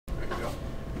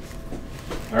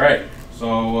All right,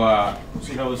 so we'll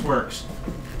see how this works.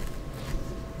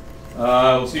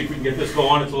 We'll see if we can get this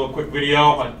going. It's a little quick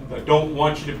video. I don't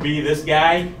want you to be this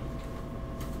guy.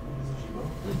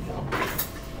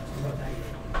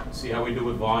 See how we do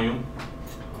with volume,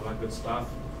 all that good stuff.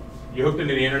 You hooked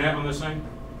into the internet on this thing?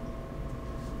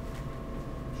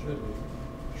 Should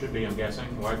be. Should be, I'm guessing.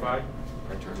 Wi-Fi?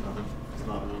 I turned it on. It's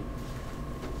not on.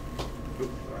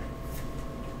 Oops, sorry.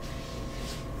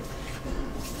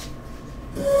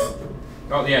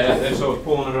 Oh yeah, so it's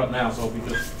pulling it up now, so if we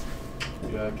just...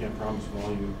 Yeah, I can't promise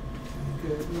volume.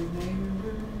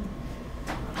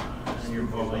 Your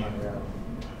volume.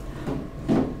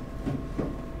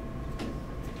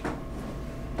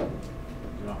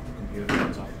 Get off the computer.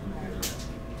 It's off the computer.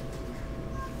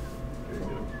 There you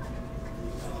go.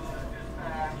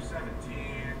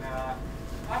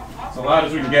 As loud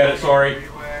as we can get it, sorry.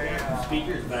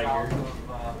 Speakers back here.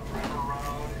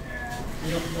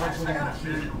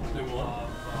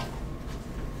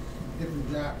 Different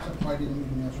jacks, that's why I didn't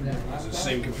even mess with that. Is it the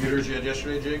same computers you had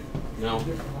yesterday, Jake? No.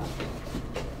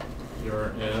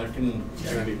 There can...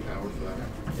 There be power for that.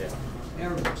 Yeah.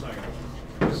 Looks like it.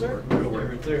 Yes, sir. It'll work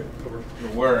right there.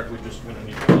 It'll work, we're just gonna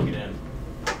need to plug it in.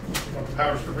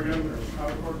 Power strip again, or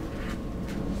power cord?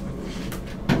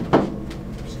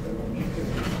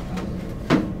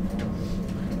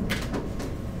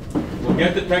 We'll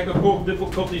get the technical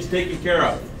difficulties taken care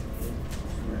of.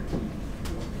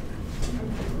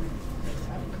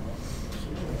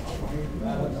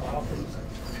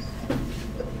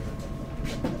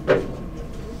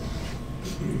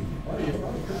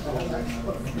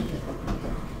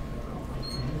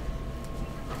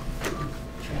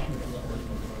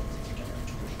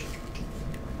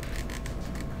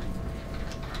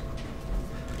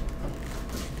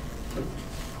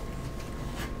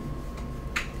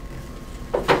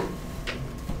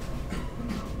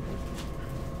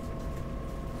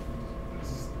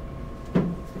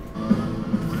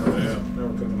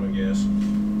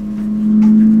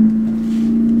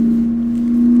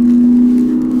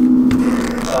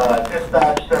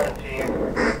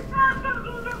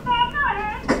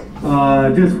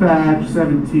 Dispatch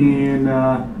 17.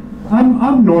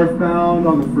 I'm northbound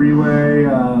on the freeway,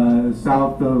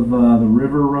 south of the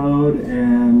River Road,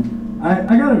 and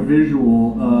I got a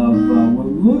visual of what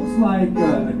looks like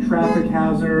a traffic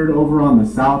hazard over on the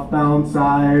southbound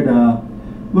side.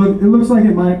 It looks like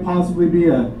it might possibly be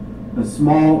a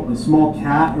small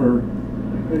cat, or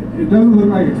it doesn't look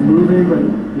like it's moving, but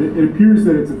it appears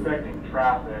that it's affecting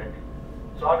traffic.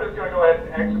 So I'm just going to go ahead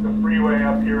and exit the freeway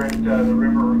up here at the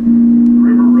River Road.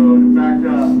 In fact,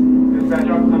 dispatch,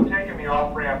 I'm taking the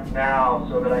off ramp now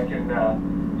so that I can go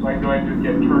ahead and just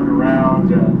get turned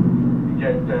around and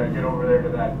get over there to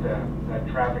that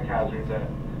traffic hazard.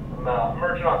 I'm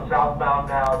merging on southbound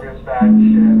now, dispatch,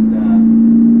 and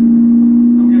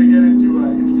I'm going to get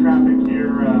into traffic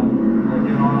here. I'm going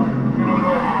to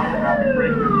go ahead and traffic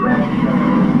break dispatch.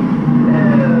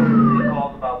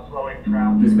 Calls about slowing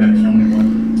traffic. Dispatch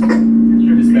 21.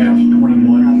 Dispatch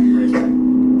 21.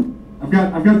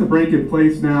 I've got the brake in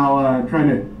place now. Trying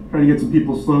to get some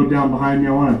people slowed down behind me.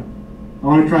 I want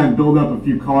to try and build up a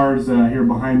few cars here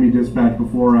behind me, dispatch,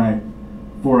 before I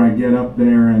get up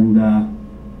there. And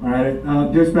all right,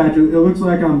 dispatch. It looks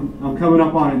like I'm coming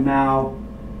up on it now.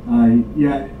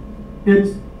 Yeah,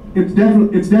 it's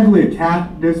definitely a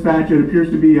cat, dispatch. It appears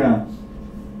to be a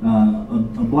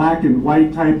black and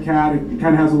white type cat. It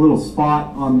kind of has a little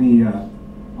spot on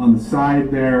the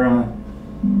side there.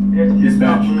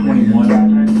 Dispatch 21. I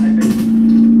think.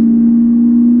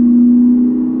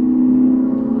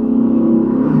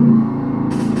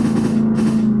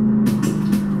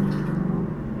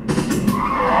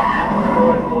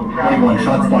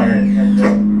 Shots fired. And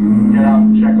get out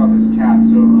and check on this cat.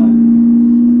 So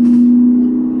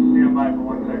stand by for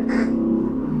 1 second.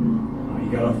 Oh, you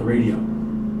got off the radio.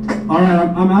 All right,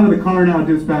 I'm out of the car now,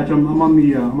 dispatch. I'm on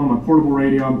my portable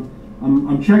radio.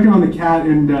 I'm checking on the cat,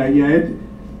 and yeah,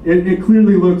 it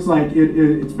clearly looks like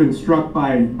it's been struck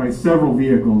by several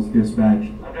vehicles, dispatch.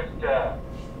 I'm just gonna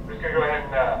go ahead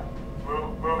and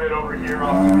move it over here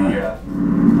off the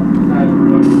side of the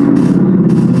road.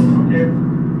 Okay.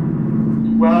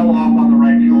 Well off on the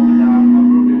right shoulder now. I'll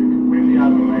move it completely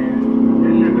out of the way.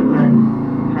 It shouldn't affect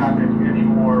traffic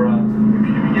anymore. If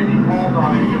you get any calls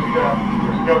on it, just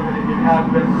note that it has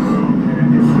been removed and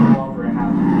it is no longer a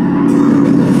hazard.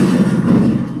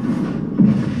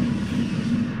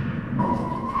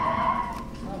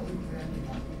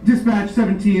 Dispatch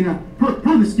 17,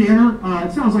 per the scanner,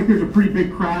 it sounds like there's a pretty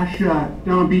big crash down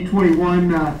on B21.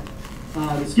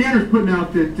 The scanner's putting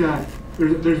out that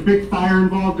there's a big fire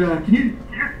involved. Can you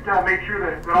just make sure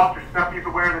that Officer Snuffy is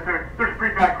aware that there's a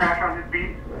pretty bad crash on his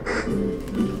beat.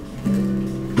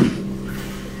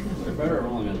 There better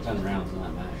have only been 10 rounds in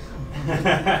that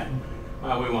mag.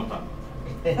 We won't talk.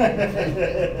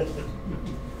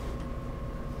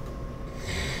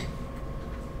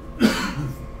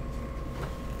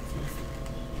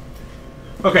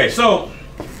 Okay, so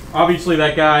obviously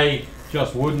that guy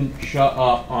just wouldn't shut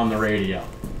up on the radio.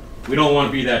 We don't want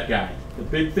to be that guy. The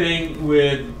big thing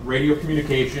with radio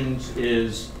communications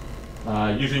is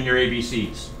using your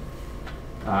ABCs.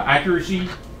 Accuracy,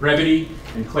 brevity,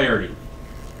 and clarity.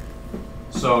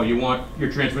 So you want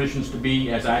your transmissions to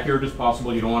be as accurate as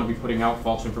possible. You don't want to be putting out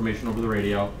false information over the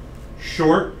radio.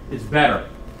 Short is better.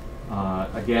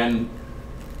 Again,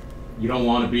 you don't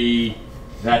want to be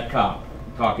that cop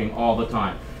talking all the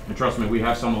time. And trust me, we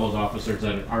have some of those officers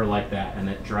that are like that, and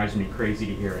it drives me crazy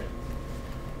to hear it.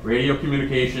 Radio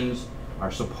communications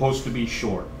are supposed to be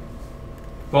short.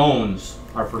 Phones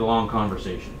are for long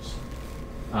conversations.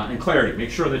 And clarity, make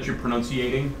sure that you're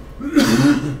pronunciating,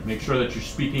 make sure that you're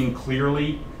speaking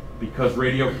clearly, because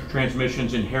radio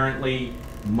transmissions inherently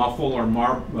muffle or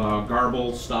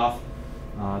garble stuff.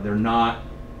 They're not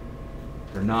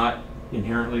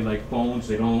inherently like phones.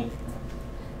 They don't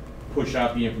push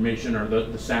out the information or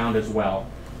the sound as well.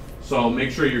 So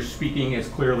make sure you're speaking as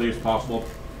clearly as possible.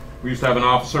 We used to have an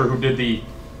officer who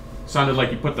sounded like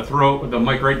he put the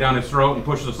mic right down his throat and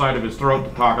pushed the side of his throat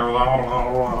to talk.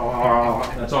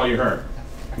 That's all you heard.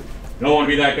 You don't want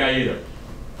to be that guy either.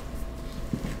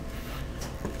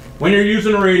 When you're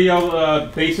using a radio,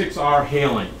 basics are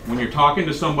hailing. When you're talking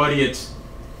to somebody, it's,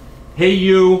 hey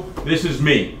you, this is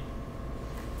me.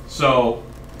 So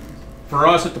for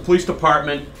us at the police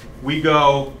department, we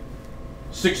go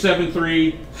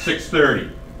 673,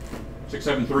 630.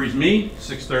 673 is me,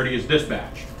 630 is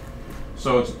dispatch.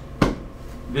 So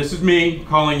this is me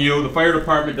calling you. The fire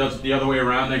department does it the other way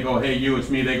around. They go, hey you, it's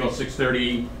me. They go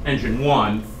 630, engine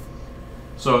 1.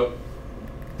 So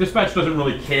dispatch doesn't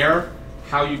really care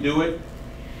how you do it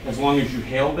as long as you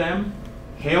hail them.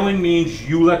 Hailing means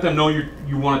you let them know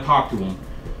you want to talk to them.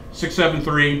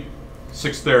 673,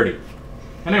 630.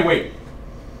 And I wait.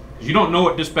 Because you don't know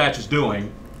what dispatch is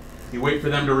doing. You wait for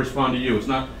them to respond to you. It's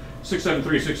not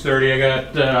 673, 630. I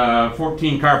got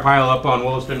 14 car pile up on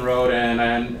Williston Road,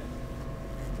 and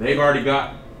they've already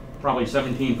got probably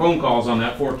 17 phone calls on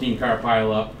that 14 car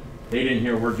pile up. They didn't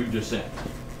hear a word you just said.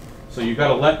 So you got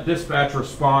to let dispatch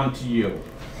respond to you.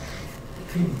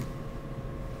 We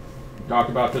talked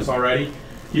about this already.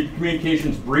 Keep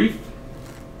communications brief.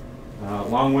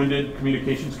 Long-winded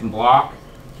communications can block,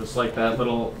 just like that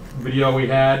little video we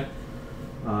had.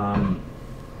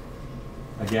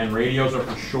 Again, radios are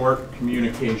for short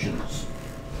communications.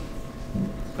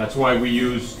 That's why we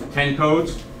use 10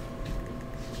 codes.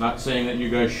 Not saying that you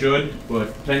guys should,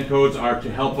 but 10 codes are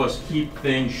to help us keep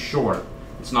things short.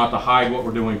 It's not to hide what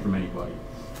we're doing from anybody.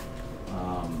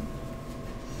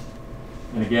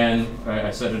 And again,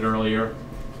 I said it earlier,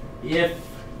 if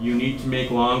you need to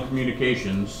make long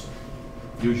communications,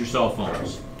 use your cell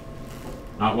phones.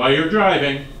 Not while you're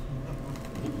driving,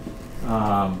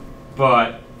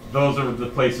 but those are the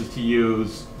places to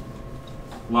use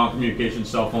long communications,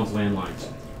 cell phones, landlines.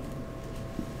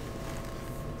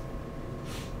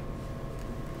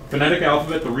 Phonetic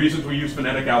alphabet, the reasons we use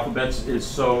phonetic alphabets is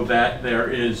so that there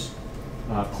is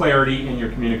clarity in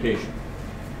your communication.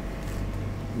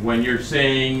 When you're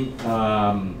saying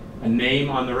a name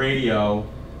on the radio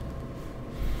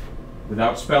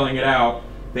without spelling it out,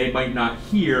 they might not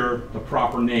hear the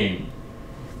proper name.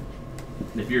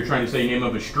 If you're trying to say name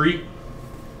of a street,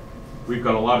 we've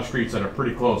got a lot of streets that are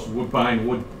pretty close. Woodbine,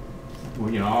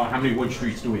 you know, how many wood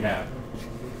streets do we have?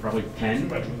 Probably 10?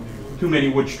 Too many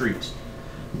wood streets.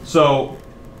 So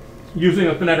using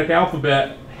a phonetic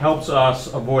alphabet helps us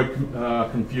avoid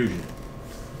confusion.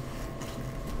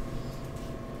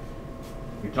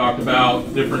 We talked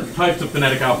about different types of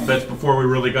phonetic alphabets before we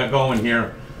really got going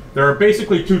here. There are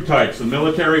basically two types, the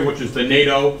military, which is the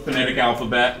NATO phonetic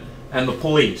alphabet, and the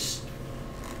police.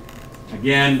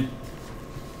 Again,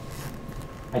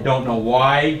 I don't know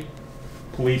why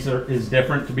police is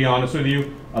different, to be honest with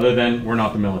you, other than we're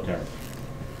not the military.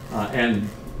 And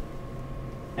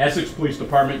Essex Police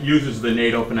Department uses the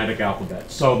NATO phonetic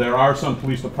alphabet. So there are some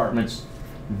police departments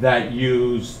that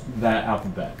use that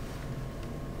alphabet.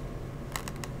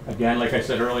 Again, like I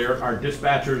said earlier, our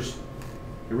dispatchers,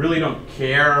 they really don't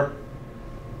care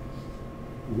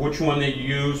which one they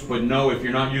use, but know if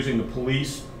you're not using the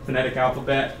police phonetic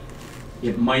alphabet,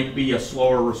 it might be a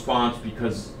slower response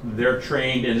because they're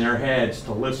trained in their heads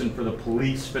to listen for the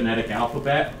police phonetic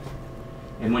alphabet.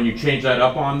 And when you change that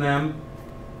up on them,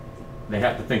 they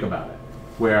have to think about it.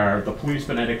 where the police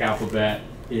phonetic alphabet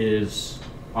is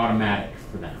automatic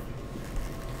for them.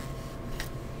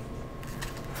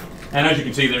 And as you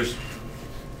can see,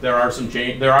 there are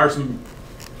some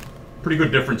pretty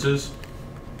good differences.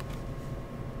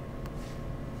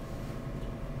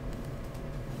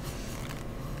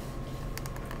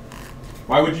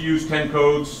 Why would you use 10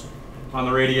 codes on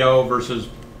the radio versus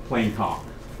plain talk?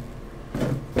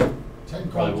 10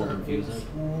 Probably codes won't are confuse in it.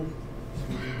 school, so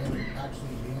they're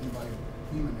actually banned by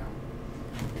FEMA now.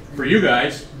 For you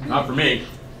guys, not for me.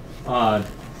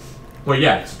 But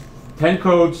yeah, it's 10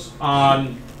 codes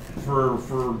on for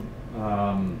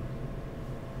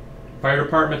fire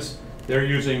departments. They're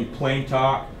using plain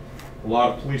talk. A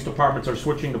lot of police departments are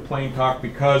switching to plain talk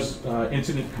because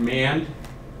incident command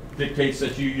dictates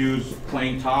that you use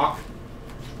plain talk.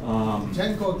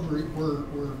 10 codes were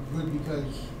good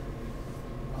because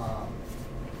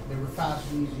they were fast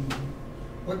and easy.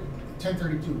 What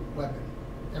 1032 weapon?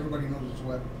 Everybody knows it's a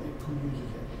weapon. Who uses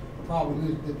it? The problem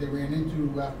is that they ran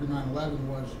into after 9/11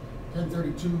 was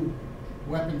 1032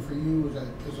 weapon for you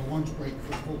is a lunch break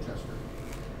for Colchester.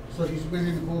 So he's been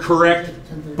in the Colchester. Correct,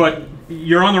 but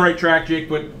you're on the right track, Jake.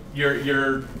 But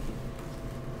you're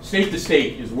state to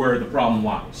state is where the problem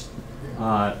lies.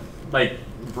 Like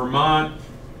Vermont,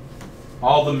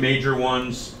 all the major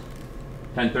ones,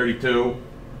 1032,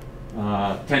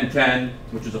 1010,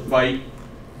 which is a fight,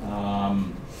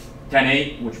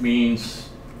 10-8, which means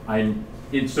I'm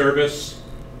in service,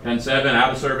 10-7,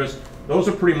 out of service. Those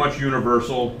are pretty much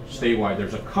universal statewide.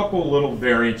 There's a couple little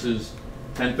variances.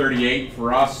 1038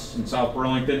 for us in South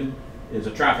Burlington is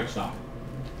a traffic stop.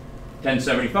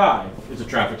 1075 is a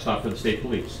traffic stop for the state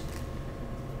police.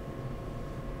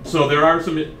 So there are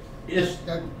some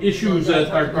issues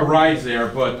that arise there,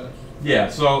 but yeah,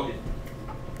 so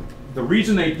the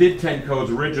reason they did 10 codes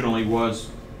originally was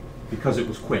because it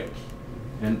was quick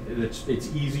and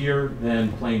it's easier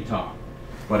than plain talk.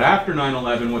 But after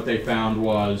 9/11, what they found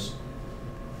was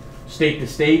state to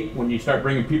state, when you start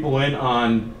bringing people in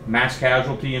on mass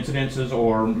casualty incidences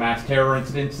or mass terror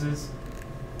incidences,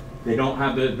 they don't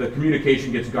have the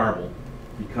communication gets garbled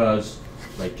because,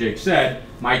 like Jake said,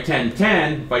 my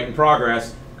 1010 fight in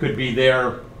progress could be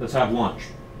there, let's have lunch.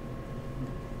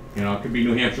 You know, it could be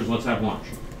New Hampshire's let's have lunch.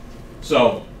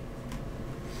 So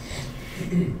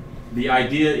the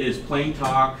idea is plain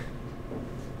talk,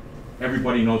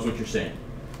 everybody knows what you're saying.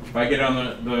 If I get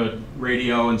on the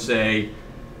radio and say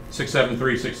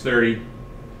 673, 630,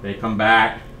 they come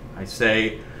back, I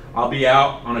say, I'll be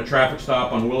out on a traffic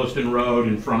stop on Williston Road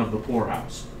in front of the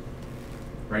poorhouse.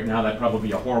 Right now, that'd probably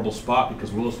be a horrible spot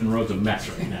because Williston Road's a mess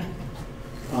right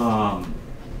now.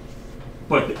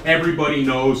 But everybody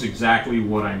knows exactly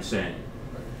what I'm saying.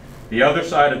 The other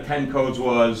side of 10 codes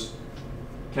was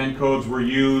 10 codes were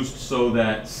used so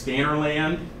that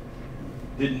Scannerland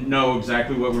didn't know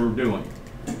exactly what we were doing.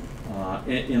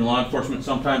 In law enforcement,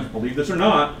 sometimes, believe this or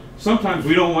not, sometimes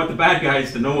we don't want the bad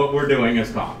guys to know what we're doing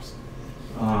as cops.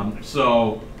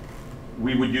 So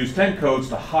we would use 10 codes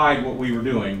to hide what we were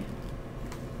doing.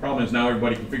 Problem is now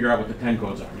everybody can figure out what the 10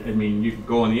 codes are. I mean, you can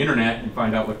go on the internet and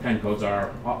find out what 10 codes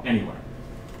are anywhere.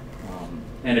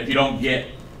 And if you don't get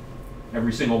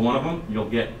every single one of them, you'll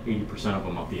get 80% of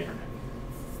them off the internet.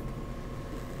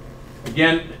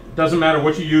 Again, it doesn't matter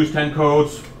what you use, 10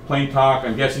 codes, plain talk.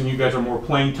 I'm guessing you guys are more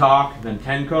plain talk than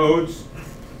 10 codes.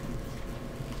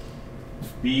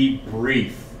 Be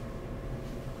brief.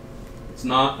 It's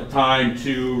not a time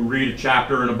to read a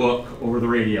chapter in a book over the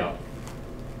radio.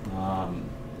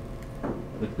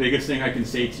 The biggest thing I can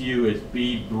say to you is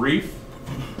be brief.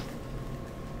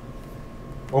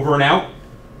 Over and out.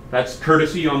 That's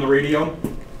courtesy on the radio,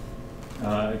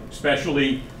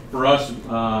 especially for us.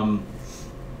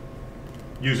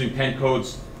 Using 10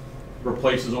 codes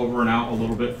replaces over and out a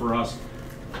little bit for us,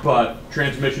 but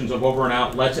transmissions of over and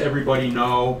out lets everybody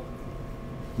know.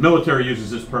 Military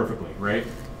uses this perfectly, right?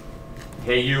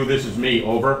 Hey you, this is me,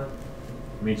 over.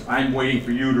 It means I'm waiting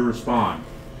for you to respond.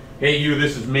 Hey you,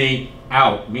 this is me,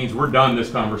 out. It means we're done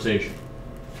this conversation.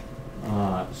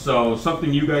 So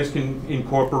something you guys can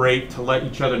incorporate to let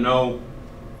each other know,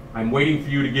 I'm waiting for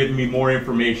you to give me more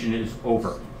information is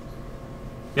over.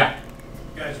 Yeah?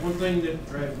 Guys, one thing that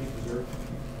drives me berserk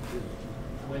is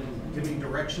when giving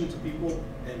direction to people,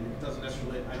 and it doesn't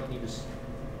necessarily,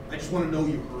 I just want to know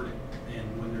you heard it.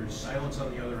 And when there's silence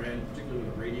on the other end, particularly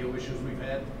with the radio issues we've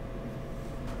had,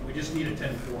 we just need a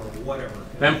 10-4 or whatever.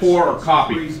 10-4 or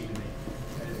copy. It's crazy to me.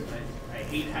 And I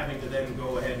hate having to then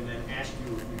go ahead and then ask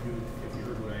you if you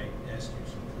heard what I asked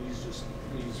you. So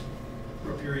please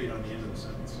put a period on the end of the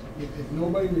sentence. If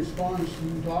nobody responds to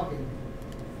you talking,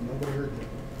 nobody heard you.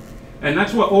 And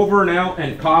that's what over and out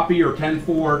and copy or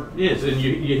 10-4 is, and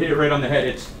you hit it right on the head.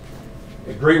 It's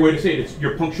a great way to say it. It's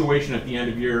your punctuation at the end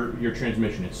of your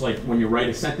transmission. It's like when you write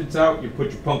a sentence out, you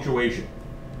put your punctuation.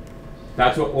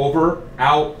 That's what over,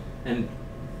 out, and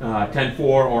 10-4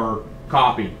 or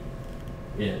copy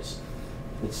is.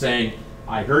 It's saying,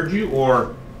 I heard you,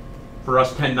 or for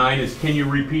us 10-9 is, can you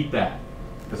repeat that?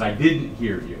 Because I didn't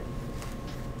hear you.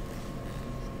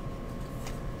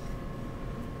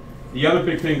 The other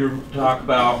big thing to talk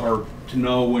about or to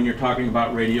know when you're talking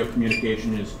about radio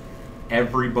communication is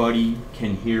everybody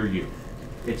can hear you.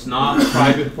 It's not a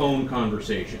private phone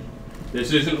conversation.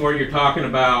 This isn't where you're talking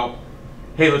about,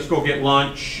 hey, let's go get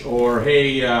lunch, or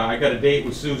hey, I got a date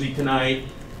with Susie tonight.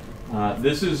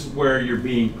 This is where you're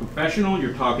being professional,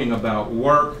 you're talking about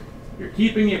work, you're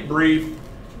keeping it brief,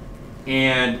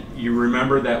 and you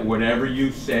remember that whatever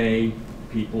you say,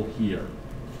 people hear.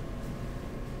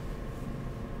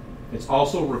 It's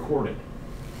also recorded.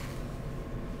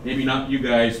 Maybe not you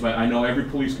guys, but I know every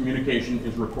police communication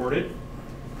is recorded.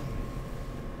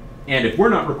 And if we're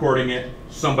not recording it,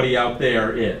 somebody out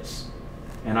there is.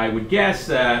 And I would guess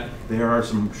that there are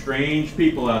some strange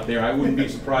people out there. I wouldn't be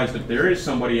surprised if there is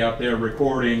somebody out there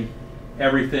recording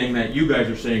everything that you guys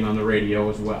are saying on the radio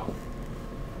as well.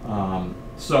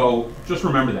 So just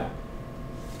remember that.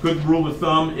 Good rule of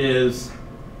thumb is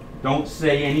don't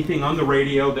say anything on the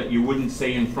radio that you wouldn't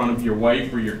say in front of your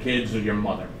wife or your kids or your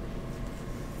mother.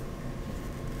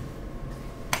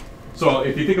 So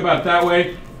if you think about it that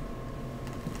way,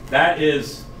 that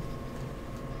is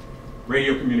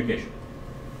radio communication.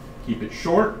 Keep it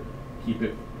short, keep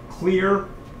it clear,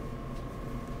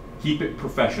 keep it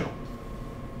professional.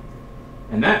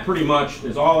 And that pretty much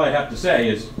is all I have to say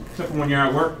is, except for when you're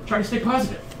at work, try to stay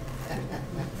positive.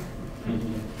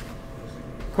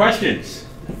 Questions?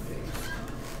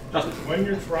 Justin. When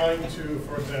you're trying to,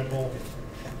 for example,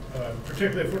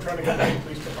 particularly if we're trying to get to the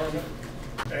police department,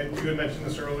 and you had mentioned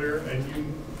this earlier,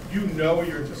 and you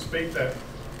anticipate that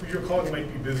who you're calling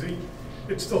might be busy,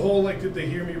 it's the whole, like, did they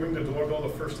hear me ring the doorbell the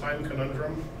first time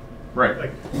conundrum? Right.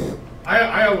 Like,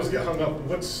 I always get hung up,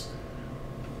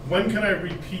 when can I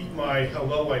repeat my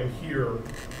hello, I'm here?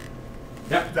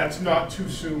 Yep. That's not too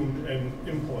soon and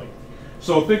impolite.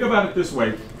 So think about it this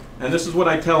way, and this is what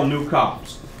I tell new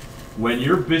cops. When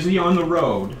you're busy on the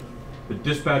road, the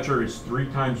dispatcher is 3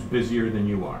 times busier than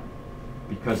you are,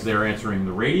 because they're answering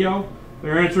the radio,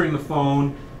 they're answering the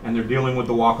phone, and they're dealing with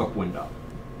the walk-up window.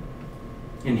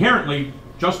 Inherently,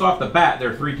 just off the bat,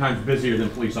 they're 3 times busier than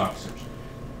police officers.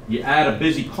 You add a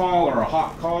busy call or a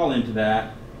hot call into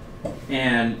that,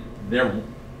 and they're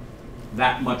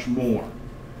that much more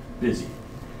busy.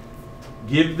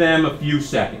 Give them a few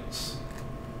seconds.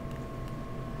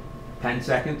 10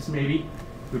 seconds maybe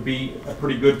would be a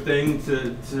pretty good thing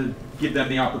to give them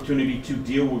the opportunity to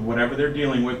deal with whatever they're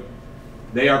dealing with.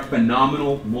 They are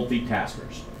phenomenal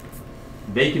multitaskers.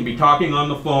 They can be talking on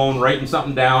the phone, writing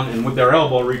something down, and with their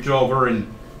elbow reach over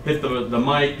and hit the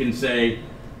mic and say,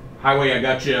 highway, I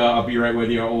got you, I'll be right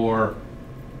with you, or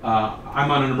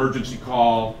I'm on an emergency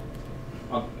call,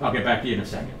 I'll get back to you in a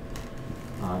second.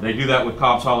 They do that with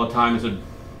cops all the time. As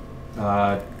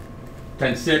a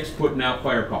 10-6, putting out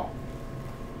fire call.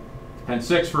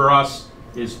 10-6 for us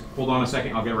is, hold on a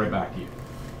second, I'll get right back to you.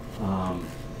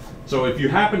 So if you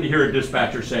happen to hear a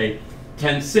dispatcher say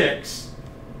 10-6,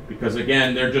 because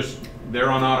again, they're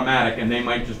on automatic and they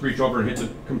might just reach over and hit the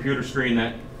computer screen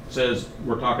that says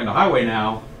we're talking to highway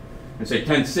now and say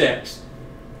 10-6,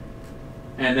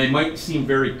 and they might seem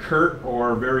very curt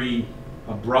or very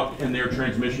abrupt in their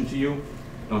transmission to you.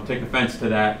 Don't take offense to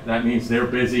that. That means they're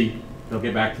busy. They'll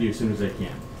get back to you as soon as they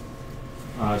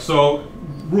can. So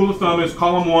rule of thumb is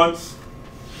call them once,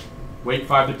 wait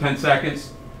 5 to 10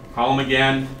 seconds, call them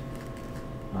again,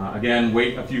 again,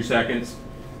 wait a few seconds.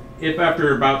 If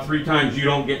after about 3 times you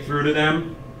don't get through to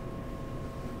them,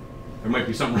 there might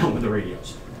be something wrong with the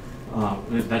radios.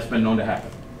 That's been known to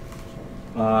happen.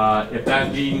 If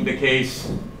that being the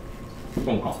case,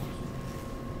 phone call.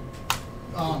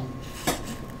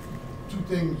 2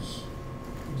 things,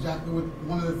 exactly what,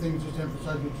 one of the things, just to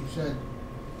emphasize what you said,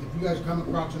 if you guys come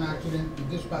across an accident, the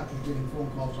dispatcher's getting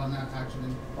phone calls on that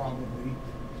accident, probably.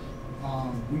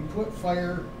 We put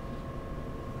fire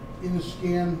in the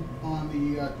scan on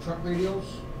the truck radios,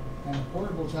 and the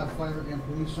portables have fire and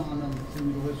police on them for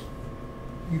you to listen.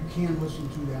 You can listen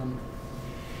to them.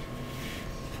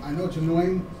 I know it's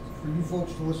annoying for you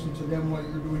folks to listen to them while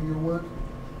you're doing your work,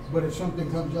 but if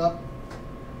something comes up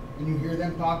and you hear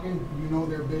them talking, you know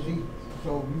they're busy.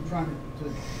 So you trying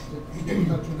to get in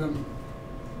touch with them,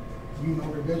 you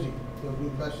know they're busy. They'll do the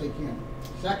best they can.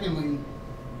 Secondly,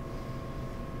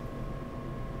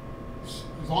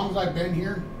 as long as I've been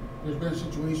here, there's been a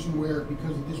situation where,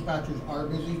 because the dispatchers are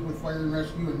busy with fire and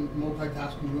rescue and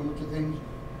multitasking, doing a bunch of things,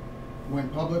 when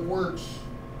Public Works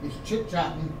is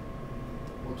chit-chatting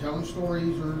or telling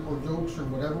stories or jokes or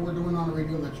whatever we're doing on the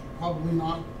radio that's probably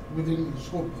not within the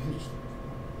scope of his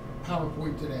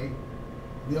PowerPoint today,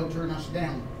 they'll turn us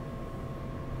down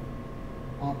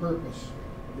on purpose.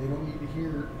 They don't need to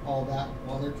hear all that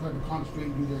while they're trying to concentrate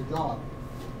and do their job.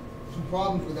 Two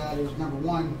problems with that is, number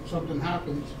one, something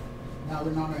happens, now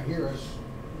they're not gonna hear us,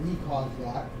 we caused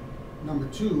that. Number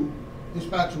two,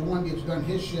 dispatcher one gets done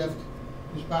his shift,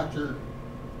 dispatcher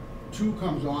two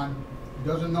comes on,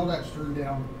 doesn't know that's turned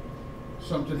down,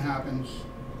 something happens,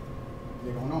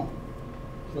 they don't know.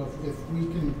 So if we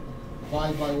can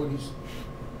abide by what he's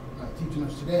teaching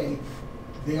us today,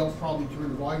 they'll probably turn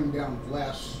the volume down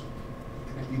less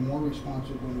and be more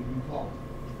responsive when we do call.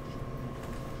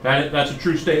 That's a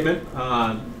true statement.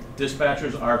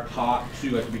 Dispatchers are taught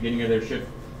to, at the beginning of their shift,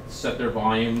 set their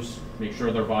volumes, make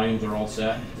sure their volumes are all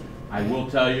set. I will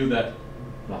tell you that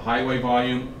the highway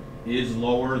volume is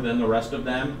lower than the rest of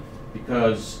them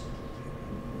because,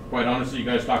 quite honestly, you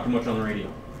guys talk too much on the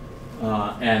radio.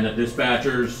 And the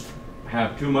dispatchers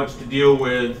have too much to deal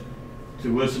with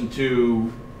to listen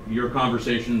to your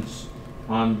conversations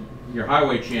on your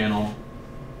highway channel.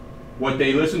 What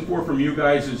they listen for from you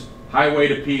guys is highway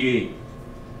to PD.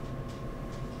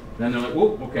 Then they're like,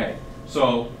 whoa, okay.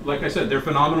 So, like I said, they're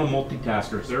phenomenal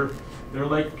multitaskers. They're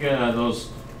like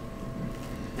those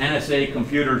NSA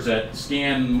computers that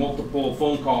scan multiple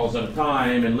phone calls at a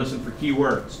time and listen for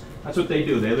keywords. That's what they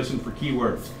do. They listen for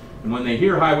keywords. And when they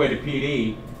hear highway to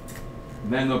PD,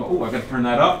 then they'll go, oh, I got to turn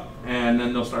that up, and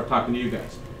then they'll start talking to you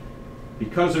guys.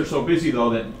 Because they're so busy,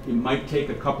 though, that it might take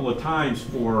a couple of times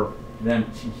for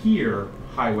them to hear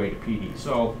highway to PD.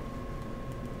 So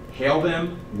hail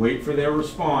them, wait for their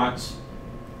response,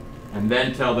 and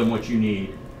then tell them what you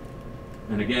need.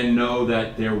 And again, know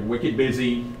that they're wicked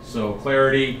busy, so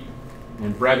clarity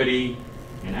and brevity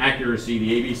and accuracy,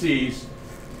 the ABCs,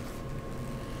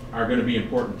 are going to be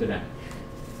important to them.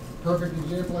 Perfect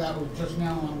example of that was just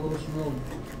now on Wilson Road,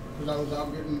 because I was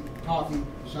out getting coffee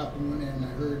this afternoon and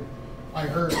I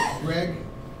heard Greg,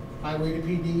 highway to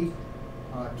PD,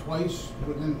 twice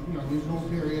within reasonable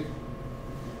period,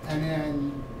 and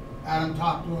then Adam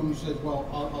talked to him. He said, "Well,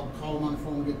 I'll call him on the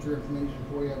phone and get your information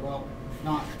for you." Well,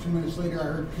 not 2 minutes later, I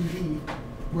heard PD,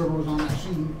 whoever was on that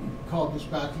scene, called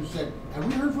dispatch and said, "Have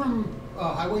we heard from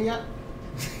highway yet?"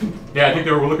 Yeah, I think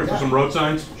they were looking for some road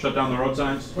signs, shut down the road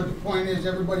signs. But the point is,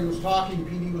 everybody was talking,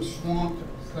 PD was swamped,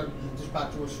 the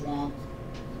dispatcher was swamped,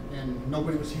 and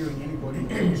nobody was hearing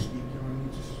anybody speak.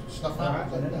 Just stuff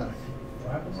happens like that.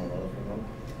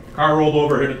 Car rolled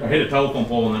over, hit a telephone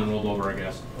pole, and then rolled over, I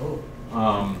guess.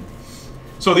 Oh.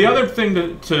 So the other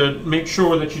thing to make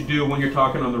sure that you do when you're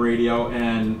talking on the radio,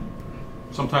 and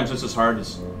sometimes this is hard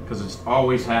because it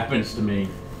always happens to me,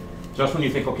 just when you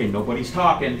think, okay, nobody's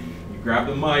talking, you grab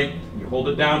the mic, you hold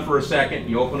it down for a second,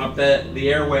 you open up the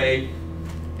airway,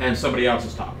 and somebody else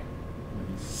is talking.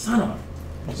 Son of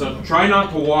a... So try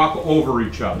not to walk over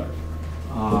each other.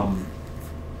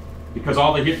 Because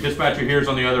all the dispatcher hears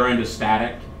on the other end is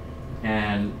static,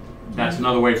 and that's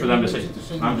another way for them to say,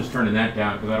 I'm just turning that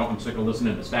down because I'm sick of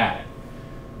listening to static.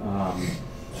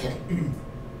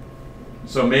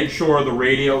 So make sure the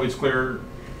radio is clear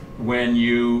when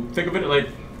you think of it like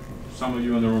some of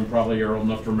you in the room probably are old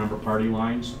enough to remember party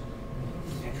lines.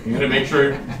 You gotta make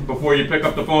sure before you pick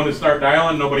up the phone and start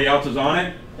dialing, nobody else is on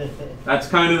it. That's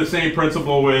kind of the same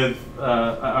principle with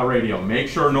a radio. Make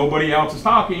sure nobody else is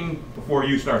talking before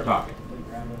you start talking.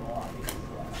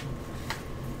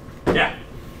 Yeah.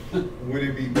 Would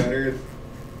it be better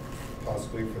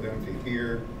possibly for them to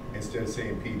hear, instead of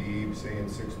saying PD, saying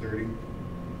 6:30?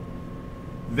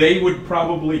 They would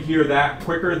probably hear that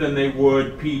quicker than they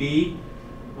would PD.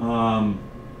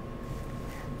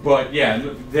 But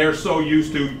yeah, they're so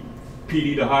used to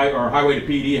PD to highway to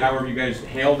PD, however you guys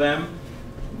hail them,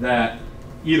 that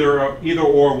either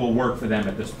or will work for them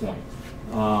at this point.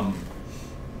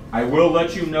 I will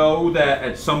let you know that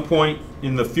at some point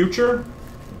in the future,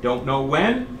 don't know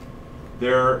when,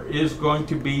 there is going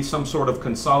to be some sort of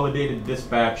consolidated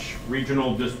dispatch,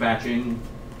 regional dispatching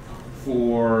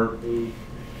for...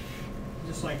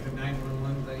 Just like the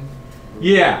 911 thing?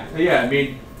 Yeah, I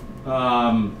mean,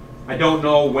 I don't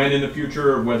know when in the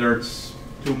future, whether it's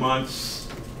 2 months,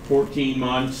 14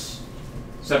 months,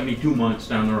 72 months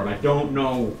down the road. I don't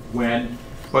know when,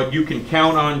 but you can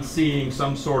count on seeing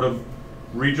some sort of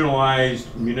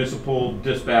regionalized municipal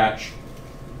dispatch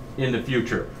in the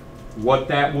future. What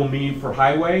that will mean for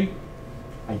highway,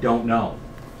 I don't know.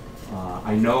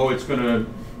 I know it's going to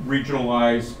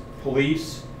regionalize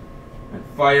police and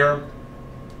fire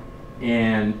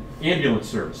and ambulance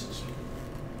services.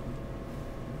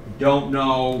 Don't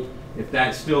know if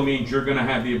that still means you're going to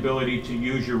have the ability to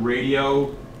use your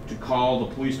radio to call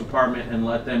the police department and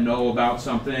let them know about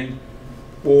something,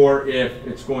 or if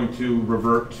it's going to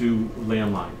revert to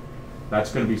landline.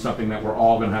 That's going to be something that we're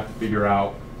all going to have to figure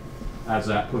out as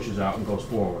that pushes out and goes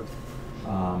forward.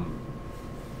 I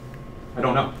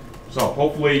don't know. So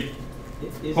hopefully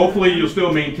you'll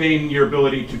still maintain your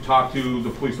ability to talk to the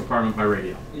police department by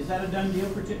radio. Is that a done deal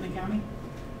for Chittenden County?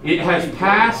 It has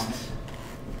passed.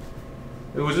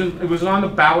 It was on the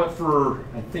ballot for,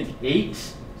 I think, eight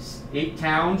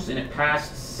towns, and it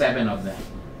passed 7 of them.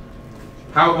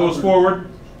 How it goes forward?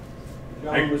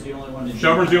 Shelburne was the only one that did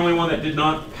Shelburne's not. the only one that did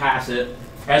not pass it.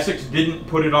 Essex didn't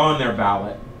put it on their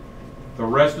ballot. The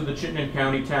rest of the Chittenden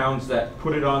County towns that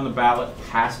put it on the ballot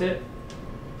passed it.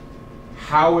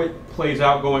 How it plays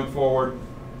out going forward,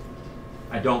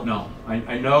 I don't know.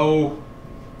 I know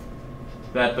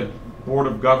that the Board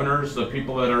of Governors, the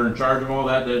people that are in charge of all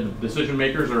that, the decision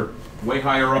makers, are way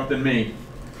higher up than me.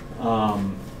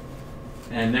 And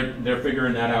they're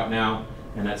figuring that out now,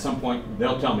 and at some point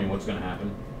they'll tell me what's going to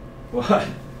happen. But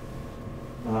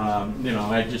you know,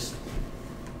 I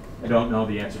don't know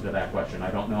the answer to that question.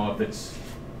 I don't know if it's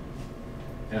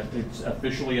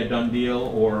officially a done deal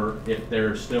or if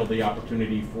there's still the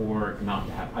opportunity for it not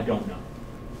to happen. I don't know.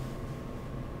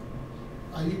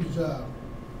 I use, as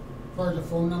far as a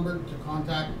phone number to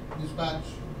contact dispatch,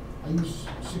 I use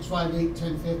 658-1050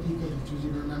 because it's easy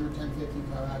to remember, 1050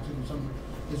 car accident, something.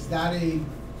 Is that a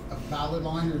valid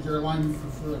line, or is there a line you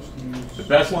prefer us to use? The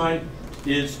best line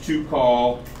is to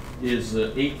call is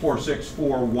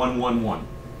 846-4111.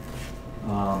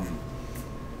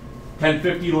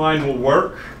 1050 line will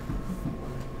work.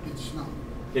 It's not.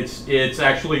 It's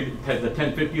actually, the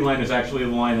 1050 line is actually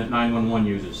the line that 911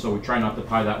 uses, so we try not to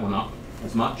tie that one up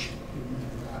as much.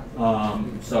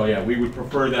 So yeah, we would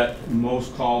prefer that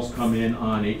most calls come in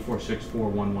on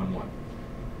 846-4111.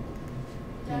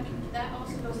 That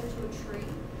also goes into a tree,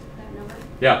 that number?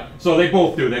 Yeah, so they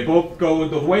both do. They both go,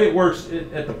 the way it works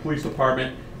at the police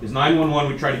department is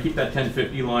 911, we try to keep that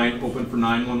 1050 line open for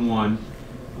 911.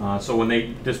 So when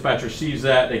the dispatcher sees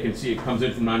that, they can see it comes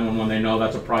in from 911, they know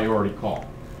that's a priority call.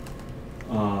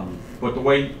 But the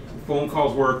way phone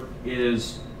calls work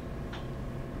is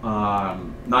the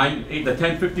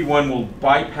 1051 will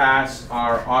bypass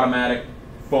our automatic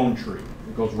phone tree.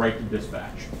 It goes right to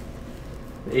dispatch.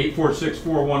 The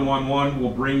 846-4111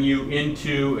 will bring you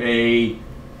into a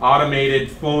automated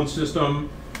phone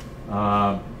system.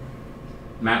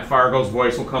 Matt Fargo's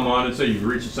voice will come on and say, "You've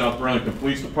reached the South Burlington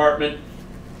Police Department.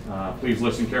 Please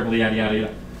listen carefully, yada, yada,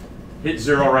 yada." Hit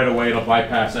 0 right away, it'll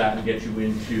bypass that and get you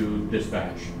into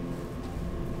dispatch.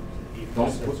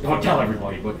 Don't tell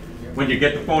everybody, but when you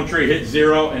get the phone tree, hit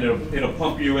 0 and it'll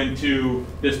pump you into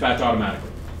dispatch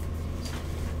automatically.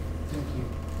 Thank you.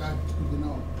 That's good to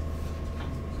know.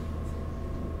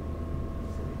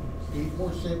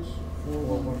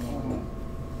 846-4111.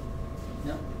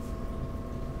 Yep.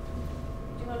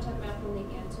 Do you want to talk about when they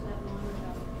answer that line or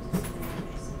about?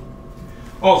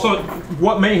 Oh, so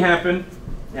what may happen,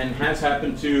 and has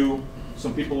happened to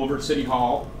some people over at City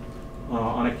Hall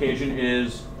on occasion,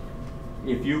 is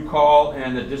if you call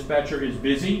and the dispatcher is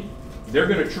busy, they're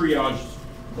going to triage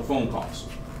the phone calls.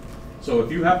 So if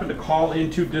you happen to call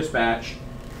into dispatch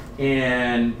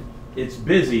and it's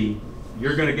busy,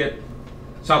 you're going to get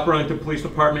South Burlington Police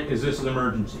Department, is this an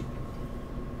emergency?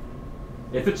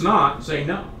 If it's not, say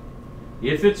no.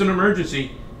 If it's an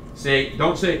emergency,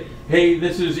 don't say, "Hey,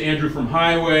 this is Andrew from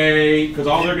Highway," because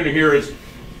all they're going to hear is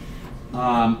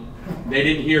they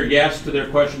didn't hear yes to their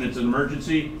question, it's an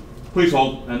emergency, please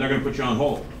hold, and they're going to put you on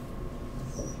hold.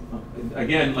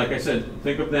 Again, like I said,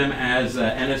 think of them as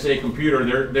NSA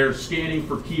computer. They're scanning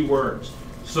for keywords.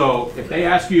 So if they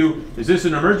ask you, "Is this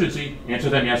an emergency?" answer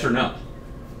them yes or no.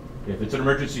 If it's an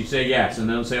emergency, say yes, and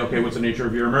they'll say, "Okay, what's the nature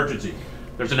of your emergency?"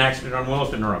 "There's an accident on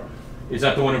Williston Road." "Is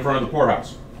that the one in front of the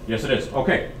poorhouse?" "Yes, it is."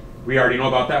 "Okay, we already know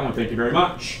about that one, thank you very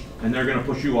much." And they're going to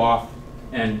push you off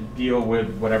and deal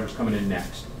with whatever's coming in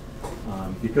next.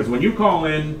 Because when you call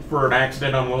in for an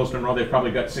accident on Williston Road, they've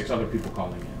probably got 6 other people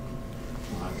calling in.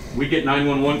 We get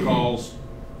 911 calls,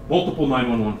 multiple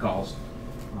 911 calls,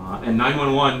 and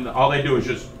 911, all they do is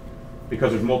just,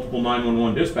 because there's multiple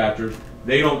 911 dispatchers,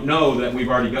 they don't know that we've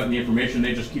already gotten the information,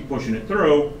 they just keep pushing it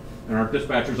through, and our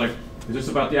dispatcher's like, "Is this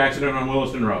about the accident on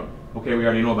Williston Road?" "Okay, we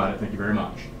already know about it, thank you very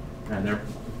much." And they're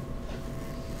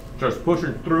just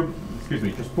pushing through,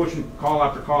 just pushing call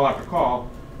after call after call.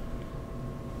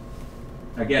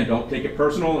 Again, don't take it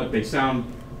personal if they sound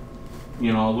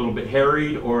you know, a little bit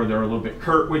harried or they're a little bit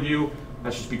curt with you,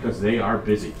 that's just because they are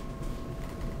busy.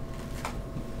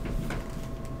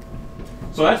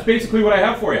 So that's basically what I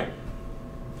have for you.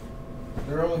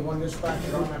 There are only one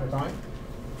dispatcher on at a time?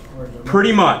 Or is there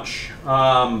Pretty much.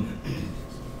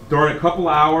 During a couple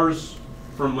hours,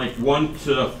 from like 1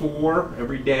 to 4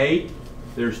 every day,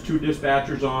 there's 2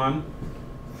 dispatchers on.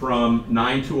 From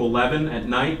 9 to 11 at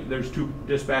night, there's 2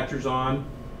 dispatchers on.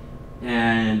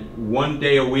 And 1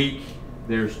 day a week,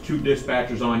 there's 2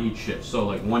 dispatchers on each shift. So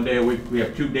like 1 day a week, we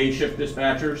have 2 day shift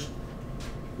dispatchers.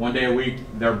 1 day a week,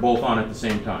 they're both on at the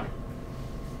same time.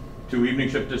 2 evening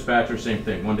shift dispatchers, same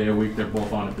thing. 1 day a week, they're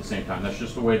both on at the same time. That's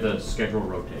just the way the schedule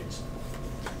rotates.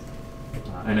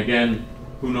 And again,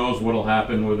 who knows what'll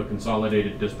happen with a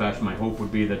consolidated dispatch. My hope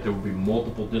would be that there will be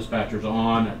multiple dispatchers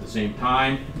on at the same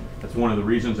time. That's one of the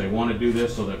reasons they want to do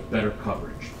this, so that better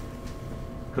coverage.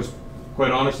 Because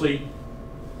quite honestly,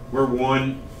 we're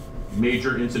one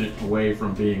major incident away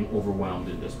from being overwhelmed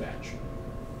in dispatch.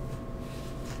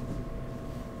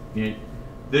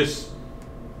 This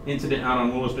incident out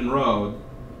on Williston Road,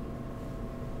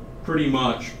 pretty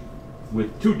much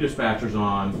with 2 dispatchers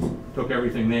on, took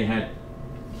everything they had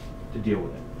to deal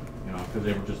with it, you know, because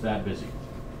they were just that busy.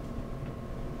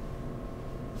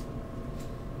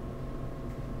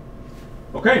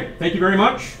 Okay, thank you very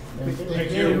much. Thank you.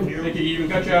 Thank you. Even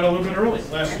got you out a little bit early.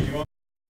 Lastly, you want